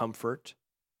provide comfort.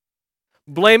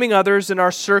 Blaming others and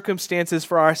our circumstances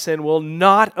for our sin will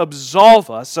not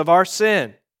absolve us of our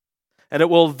sin, and it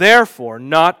will therefore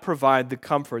not provide the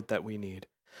comfort that we need.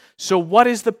 So what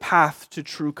is the path to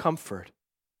true comfort?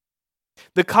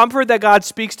 The comfort that God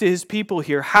speaks to his people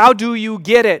here, how do you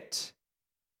get it?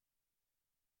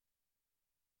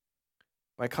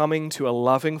 By coming to a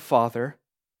loving Father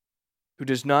who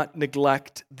does not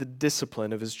neglect the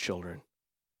discipline of his children.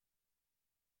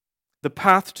 The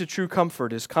path to true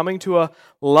comfort is coming to a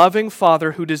loving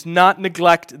Father who does not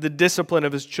neglect the discipline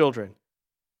of his children.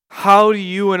 How do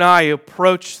you and I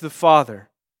approach the Father?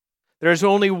 There's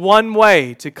only one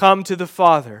way to come to the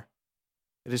Father.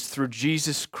 It is through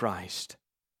Jesus Christ.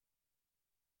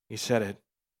 He said it.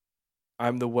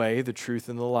 I'm the way, the truth,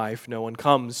 and the life. No one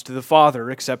comes to the Father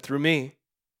except through me.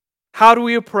 How do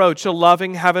we approach a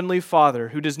loving Heavenly Father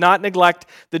who does not neglect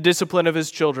the discipline of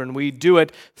his children? We do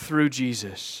it through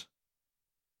Jesus.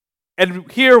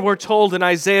 And here we're told in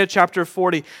Isaiah chapter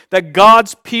 40 that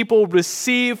God's people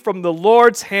receive from the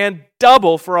Lord's hand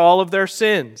double for all of their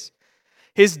sins.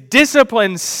 His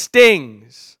discipline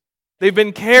stings. They've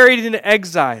been carried into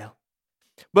exile.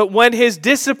 But when his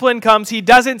discipline comes, he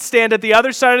doesn't stand at the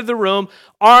other side of the room,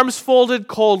 arms folded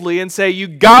coldly, and say, you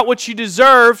got what you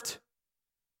deserved.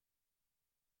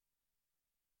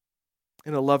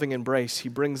 In a loving embrace, he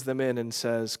brings them in and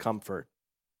says, comfort.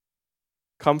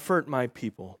 Comfort my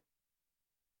people.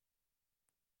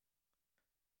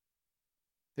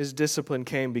 His discipline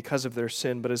came because of their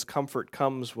sin, but his comfort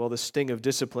comes while the sting of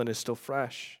discipline is still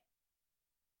fresh.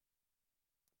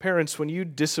 Parents, when you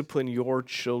discipline your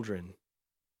children,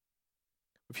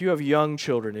 if you have young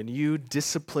children and you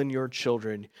discipline your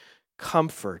children,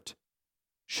 comfort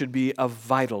should be a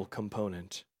vital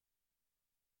component.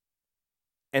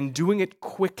 And doing it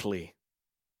quickly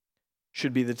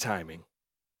should be the timing.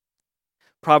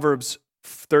 Proverbs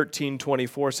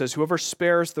 13:24 says, whoever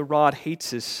spares the rod hates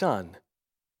his son,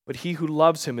 but he who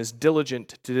loves him is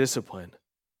diligent to discipline.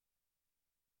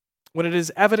 When it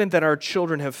is evident that our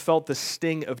children have felt the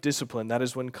sting of discipline, that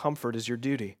is when comfort is your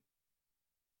duty.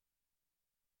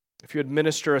 If you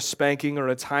administer a spanking or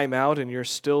a timeout and you're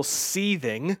still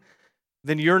seething,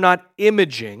 then you're not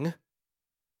imaging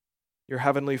your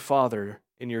Heavenly Father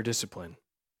in your discipline.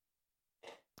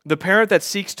 The parent that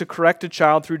seeks to correct a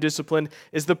child through discipline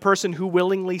is the person who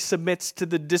willingly submits to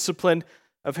the discipline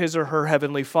of his or her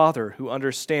heavenly Father, who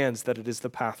understands that it is the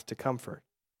path to comfort.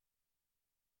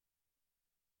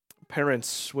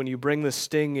 Parents, when you bring the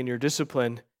sting in your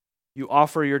discipline, you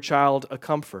offer your child a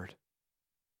comfort.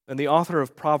 And the author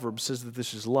of Proverbs says that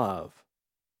this is love.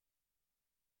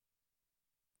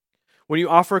 When you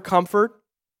offer comfort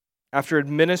after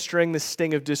administering the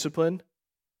sting of discipline,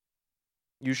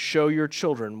 you show your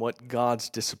children what God's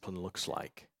discipline looks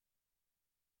like.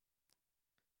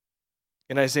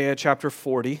 In Isaiah chapter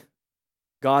 40,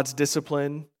 God's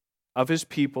discipline of his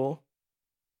people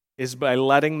is by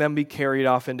letting them be carried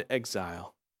off into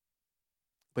exile.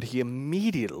 But he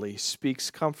immediately speaks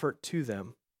comfort to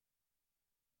them.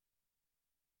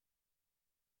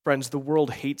 Friends, the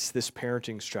world hates this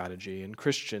parenting strategy, and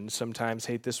Christians sometimes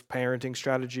hate this parenting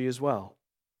strategy as well.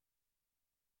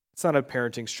 It's not a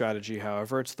parenting strategy,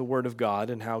 however. It's the Word of God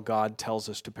and how God tells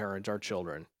us to parent our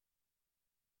children.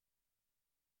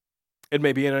 It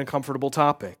may be an uncomfortable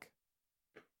topic.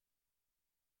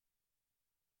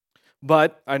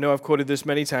 But I know I've quoted this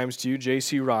many times to you.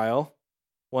 J.C. Ryle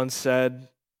once said,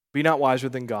 "Be not wiser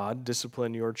than God.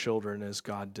 Discipline your children as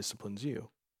God disciplines you."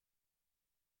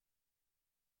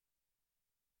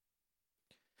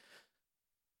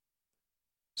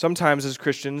 Sometimes as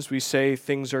Christians, we say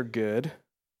things are good,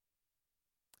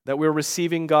 that we're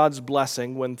receiving God's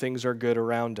blessing when things are good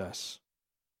around us.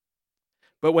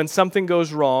 But when something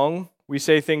goes wrong, we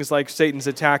say things like Satan's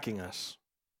attacking us.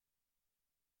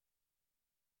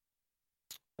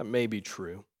 That may be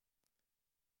true.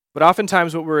 But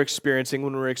oftentimes what we're experiencing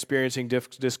when we're experiencing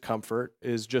discomfort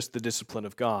is just the discipline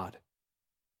of God,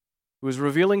 who is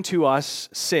revealing to us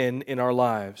sin in our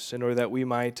lives in order that we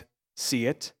might see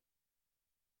it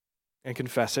and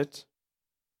confess it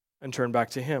and turn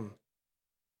back to him.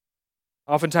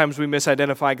 Oftentimes we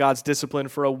misidentify God's discipline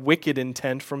for a wicked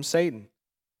intent from Satan.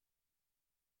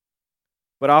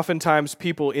 But oftentimes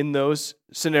people in those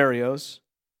scenarios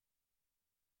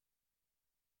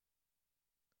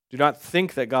do not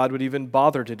think that God would even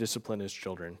bother to discipline his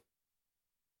children.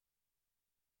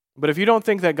 But if you don't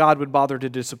think that God would bother to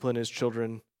discipline his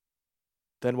children,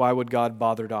 then why would God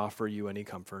bother to offer you any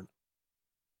comfort?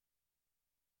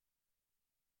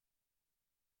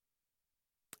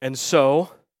 And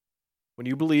so, when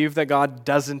you believe that God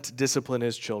doesn't discipline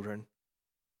his children,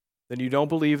 then you don't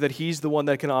believe that he's the one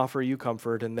that can offer you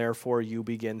comfort, and therefore you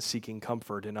begin seeking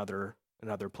comfort in other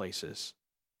places.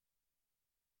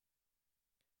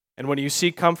 And when you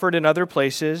seek comfort in other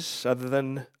places, other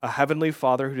than a heavenly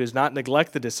Father who does not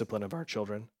neglect the discipline of our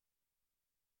children,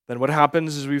 then what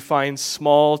happens is we find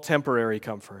small temporary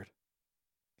comfort.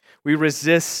 We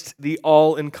resist the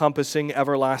all-encompassing,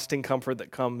 everlasting comfort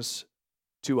that comes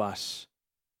to us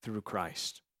through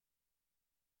Christ.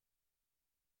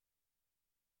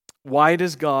 Why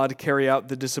does God carry out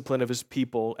the discipline of his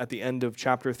people at the end of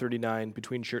chapter 39,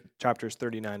 between chapters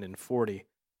 39 and 40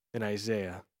 in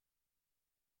Isaiah?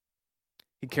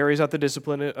 He carries out the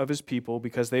discipline of his people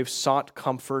because they've sought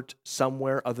comfort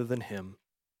somewhere other than him.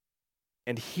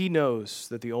 And he knows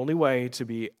that the only way to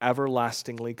be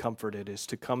everlastingly comforted is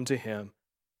to come to him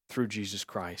through Jesus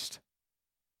Christ.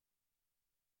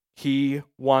 He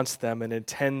wants them and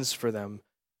intends for them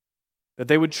that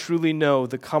they would truly know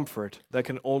the comfort that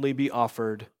can only be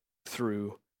offered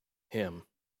through him.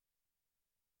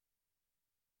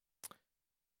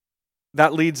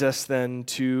 That leads us then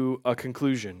to a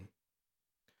conclusion.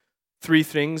 3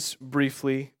 things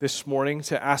briefly this morning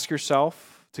to ask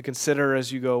yourself, to consider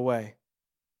as you go away.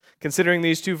 Considering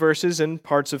these 2 verses and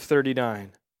parts of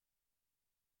 39.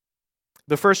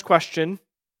 The first question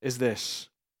is this,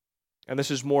 and this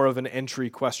is more of an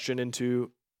entry question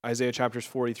into Isaiah chapters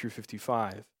 40 through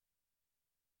 55.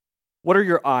 What are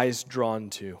your eyes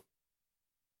drawn to?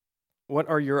 What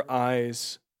are your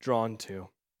eyes drawn to?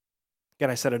 Again,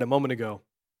 I said it a moment ago.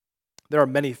 There are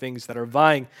many things that are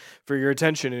vying for your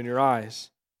attention in your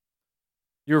eyes.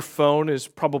 Your phone is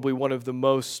probably one of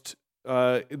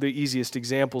the easiest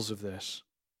examples of this.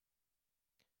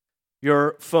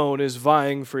 Your phone is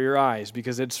vying for your eyes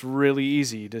because it's really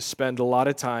easy to spend a lot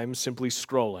of time simply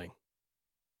scrolling.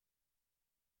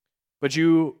 But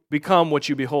you become what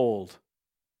you behold.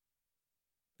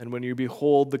 And when you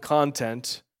behold the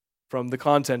content from the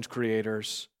content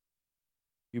creators,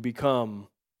 you become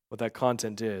what that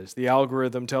content is. The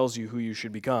algorithm tells you who you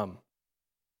should become.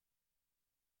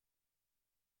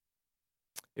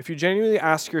 If you genuinely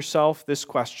ask yourself this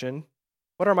question,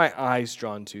 what are my eyes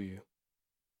drawn to you?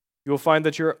 You will find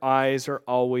that your eyes are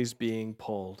always being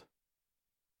pulled.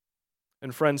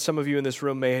 And friends, some of you in this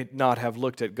room may not have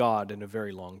looked at God in a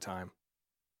very long time.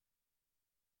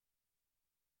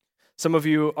 Some of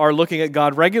you are looking at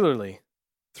God regularly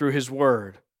through His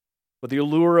Word, but the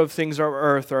allure of things on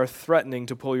earth are threatening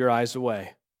to pull your eyes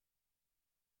away.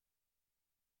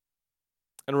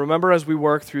 And remember, as we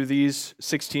work through these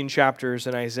 16 chapters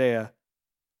in Isaiah,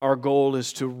 our goal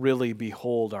is to really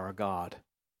behold our God,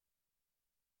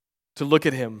 to look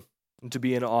at Him and to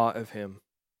be in awe of Him.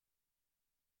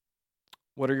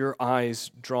 What are your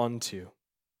eyes drawn to?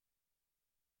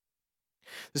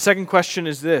 The second question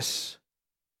is this: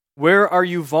 where are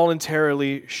you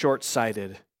voluntarily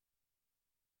short-sighted?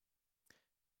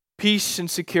 Peace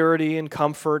and security and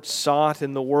comfort sought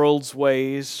in the world's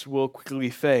ways will quickly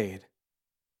fade.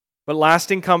 But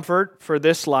lasting comfort for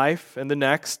this life and the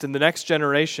next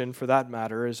generation for that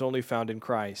matter, is only found in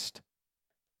Christ.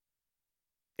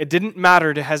 It didn't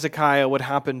matter to Hezekiah what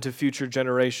happened to future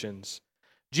generations.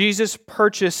 Jesus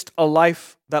purchased a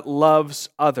life that loves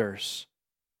others,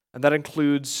 and that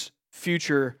includes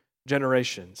future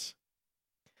generations.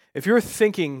 If you're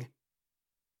thinking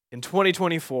in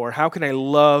 2024, how can I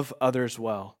love others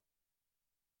well?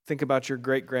 Think about your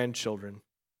great-grandchildren.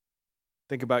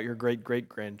 Think about your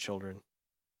great-great-grandchildren.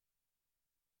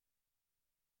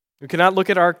 We cannot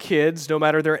look at our kids, no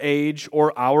matter their age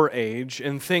or our age,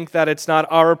 and think that it's not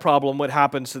our problem what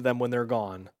happens to them when they're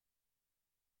gone.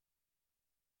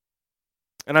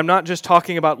 And I'm not just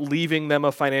talking about leaving them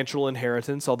a financial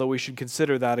inheritance, although we should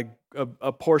consider that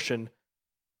a portion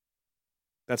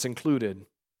that's included.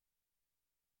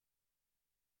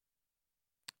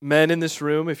 Men in this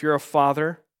room, if you're a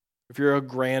father, if you're a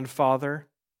grandfather,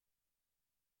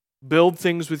 build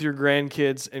things with your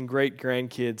grandkids and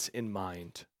great-grandkids in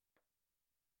mind.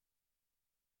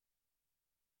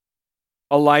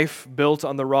 A life built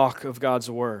on the rock of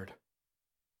God's Word.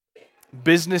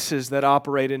 Businesses that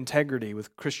operate integrity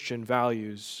with Christian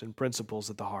values and principles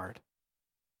at the heart.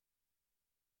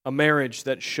 A marriage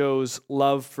that shows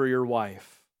love for your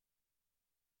wife.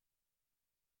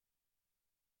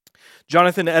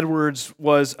 Jonathan Edwards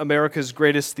was America's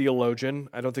greatest theologian.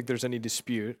 I don't think there's any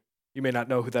dispute. You may not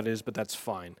know who that is, but that's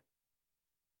fine.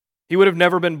 He would have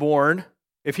never been born.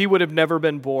 If he would have never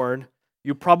been born,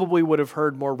 you probably would have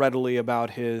heard more readily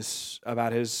about his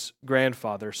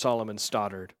grandfather, Solomon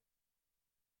Stoddard.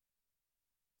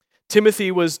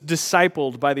 Timothy was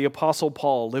discipled by the Apostle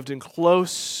Paul, lived in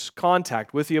close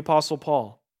contact with the Apostle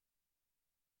Paul.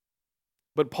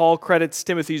 But Paul credits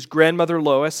Timothy's grandmother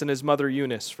Lois and his mother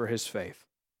Eunice for his faith.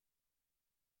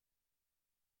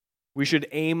 We should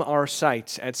aim our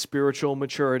sights at spiritual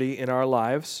maturity in our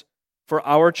lives for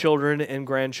our children and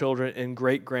grandchildren and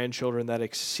great-grandchildren that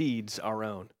exceeds our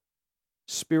own.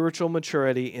 Spiritual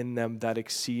maturity in them that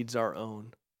exceeds our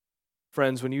own.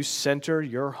 Friends, when you center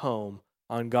your home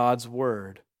on God's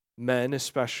Word, men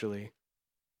especially,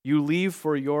 you leave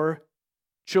for your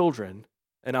children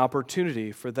an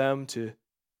opportunity for them to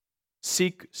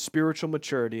seek spiritual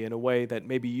maturity in a way that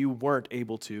maybe you weren't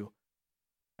able to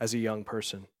as a young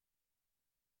person.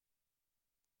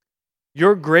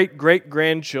 Your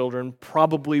great-great-grandchildren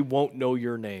probably won't know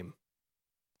your name.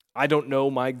 I don't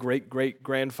know my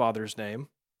great-great-grandfather's name.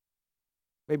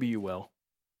 Maybe you will.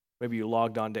 Maybe you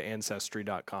logged on to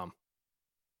Ancestry.com.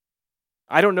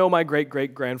 I don't know my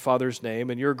great-great-grandfather's name,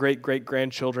 and your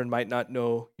great-great-grandchildren might not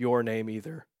know your name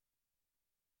either.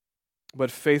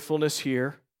 But faithfulness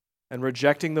here and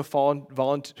rejecting the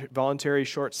voluntary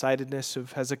short-sightedness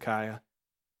of Hezekiah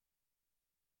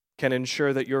can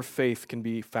ensure that your faith can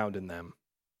be found in them.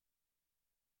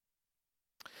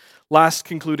 Last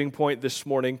concluding point this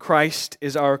morning: Christ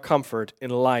is our comfort in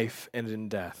life and in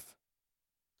death.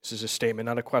 This is a statement,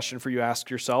 not a question for you to ask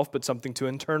yourself, but something to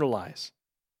internalize.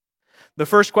 The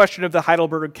first question of the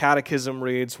Heidelberg Catechism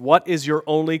reads, "What is your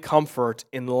only comfort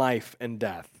in life and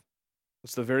death?"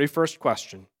 That's the very first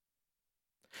question.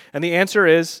 And the answer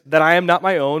is that I am not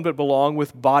my own, but belong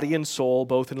with body and soul,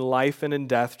 both in life and in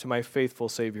death, to my faithful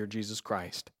Savior, Jesus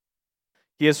Christ.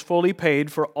 He has fully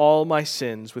paid for all my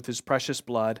sins with His precious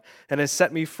blood and has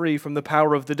set me free from the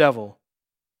power of the devil.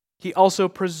 He also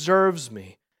preserves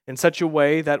me in such a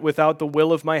way that without the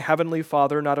will of my heavenly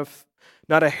Father, not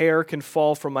a hair can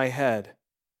fall from my head.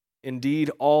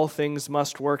 Indeed, all things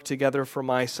must work together for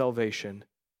my salvation.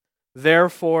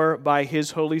 Therefore, by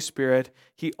His Holy Spirit,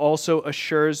 He also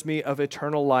assures me of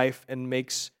eternal life and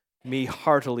makes me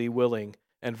heartily willing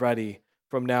and ready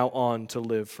from now on to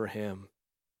live for Him.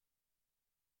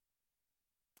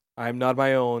 I am not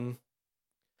my own,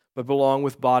 but belong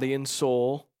with body and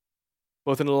soul,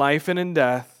 both in life and in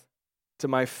death, to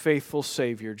my faithful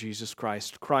Savior, Jesus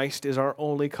Christ. Christ is our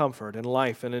only comfort in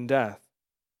life and in death.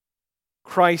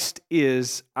 Christ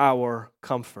is our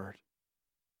comfort.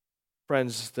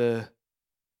 Friends, the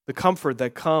comfort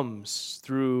that comes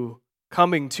through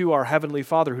coming to our Heavenly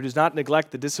Father, who does not neglect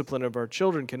the discipline of our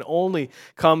children, can only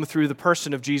come through the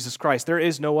person of Jesus Christ. There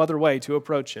is no other way to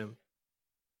approach Him.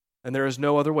 And there is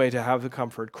no other way to have the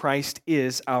comfort. Christ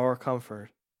is our comfort.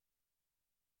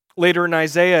 Later in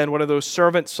Isaiah, in one of those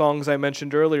servant songs I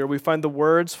mentioned earlier, we find the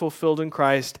words fulfilled in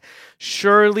Christ,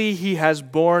 "Surely He has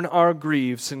borne our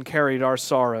griefs and carried our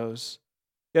sorrows.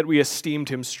 Yet we esteemed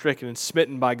Him stricken and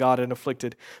smitten by God and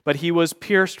afflicted. But He was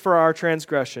pierced for our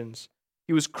transgressions.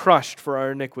 He was crushed for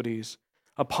our iniquities.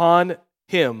 Upon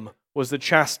Him was the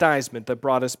chastisement that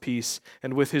brought us peace,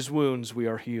 and with His wounds we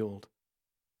are healed."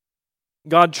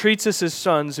 God treats us as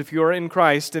sons if you are in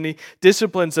Christ, and He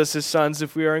disciplines us as sons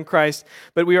if we are in Christ,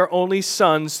 but we are only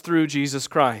sons through Jesus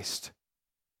Christ.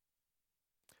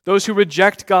 Those who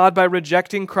reject God by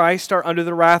rejecting Christ are under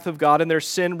the wrath of God, and their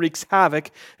sin wreaks havoc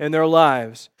in their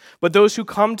lives. But those who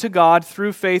come to God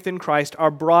through faith in Christ are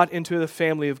brought into the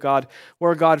family of God,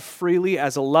 where God freely,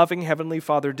 as a loving Heavenly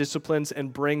Father, disciplines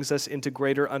and brings us into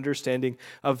greater understanding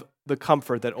of the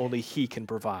comfort that only He can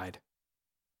provide.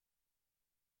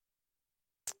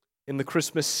 In the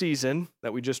Christmas season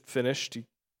that we just finished,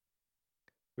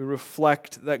 we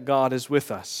reflect that God is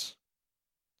with us.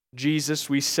 Jesus,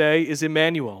 we say, is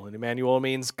Emmanuel, and Emmanuel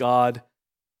means God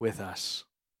with us.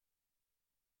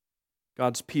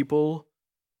 God's people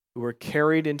who were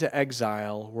carried into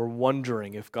exile were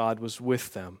wondering if God was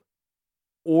with them,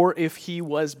 or if He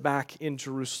was back in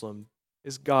Jerusalem.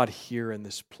 Is God here in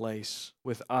this place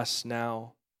with us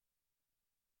now?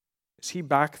 Is He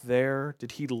back there?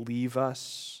 Did He leave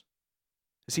us?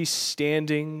 Is He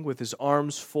standing with His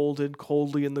arms folded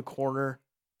coldly in the corner,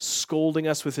 scolding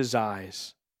us with His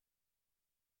eyes?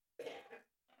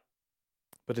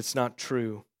 But it's not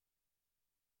true.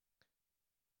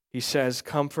 He says,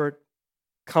 "Comfort,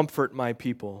 comfort my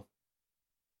people.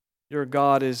 Your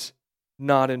God is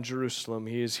not in Jerusalem.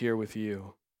 He is here with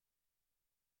you.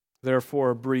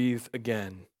 Therefore, breathe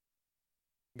again.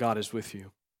 God is with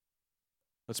you."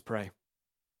 Let's pray.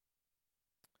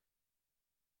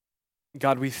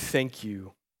 God, we thank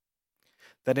You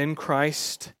that in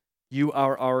Christ You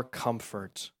are our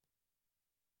comfort.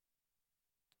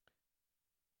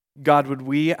 God, would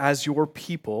we as Your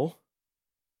people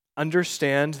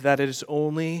understand that it is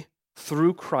only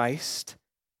through Christ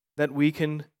that we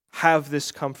can have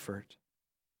this comfort.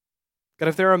 God,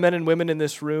 if there are men and women in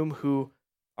this room who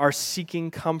are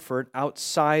seeking comfort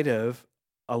outside of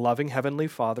a loving Heavenly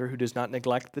Father who does not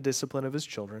neglect the discipline of His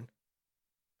children,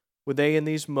 would they in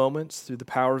these moments, through the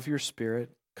power of Your Spirit,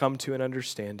 come to an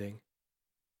understanding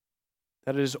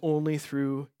that it is only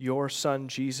through Your Son,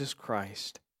 Jesus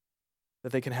Christ,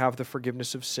 that they can have the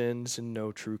forgiveness of sins and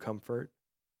know true comfort.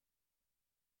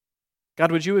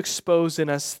 God, would You expose in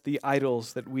us the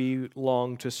idols that we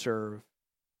long to serve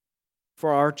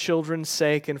for our children's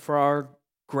sake and for our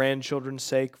grandchildren's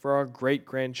sake, for our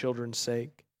great-grandchildren's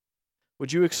sake?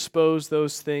 Would You expose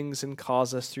those things and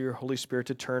cause us through Your Holy Spirit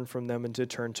to turn from them and to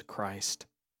turn to Christ?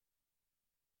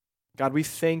 God, we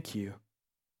thank You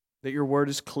that Your word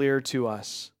is clear to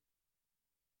us,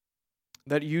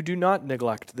 that You do not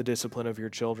neglect the discipline of Your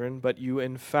children, but You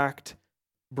in fact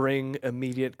bring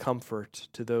immediate comfort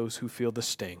to those who feel the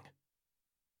sting.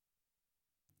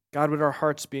 God, would our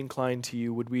hearts be inclined to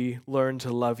You? Would we learn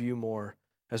to love You more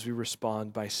as we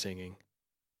respond by singing?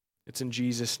 It's in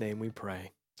Jesus' name we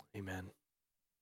pray. Amen.